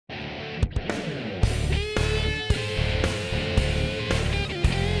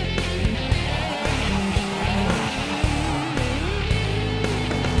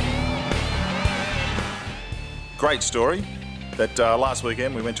great story that last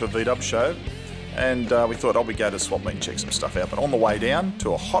weekend we went to a V-Dub show and we thought, oh, we go to swap meet and check some stuff out. But on the way down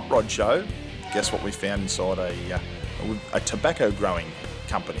to a hot rod show, guess what we found inside a tobacco growing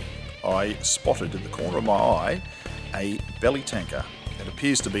company? I spotted in the corner of my eye a belly tanker. It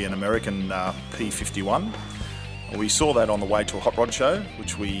appears to be an American P51. We saw that on the way to a hot rod show,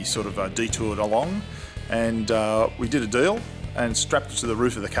 which we sort of detoured along, and we did a deal and strapped it to the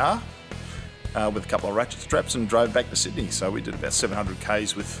roof of the car with a couple of ratchet straps and drove back to Sydney. So we did about 700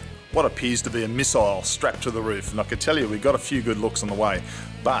 Ks with what appears to be a missile strapped to the roof. And I can tell you, we got a few good looks on the way,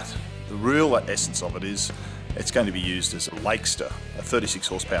 but the real essence of it is it's going to be used as a Lakester, a 36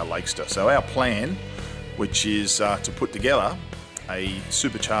 horsepower Lakester. So our plan, which is to put together a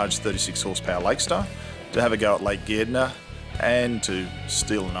supercharged 36 horsepower Lakester, to have a go at Lake Gairdner and to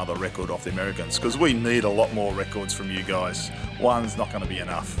steal another record off the Americans, because we need a lot more records from you guys. One's not going to be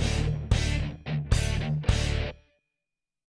enough.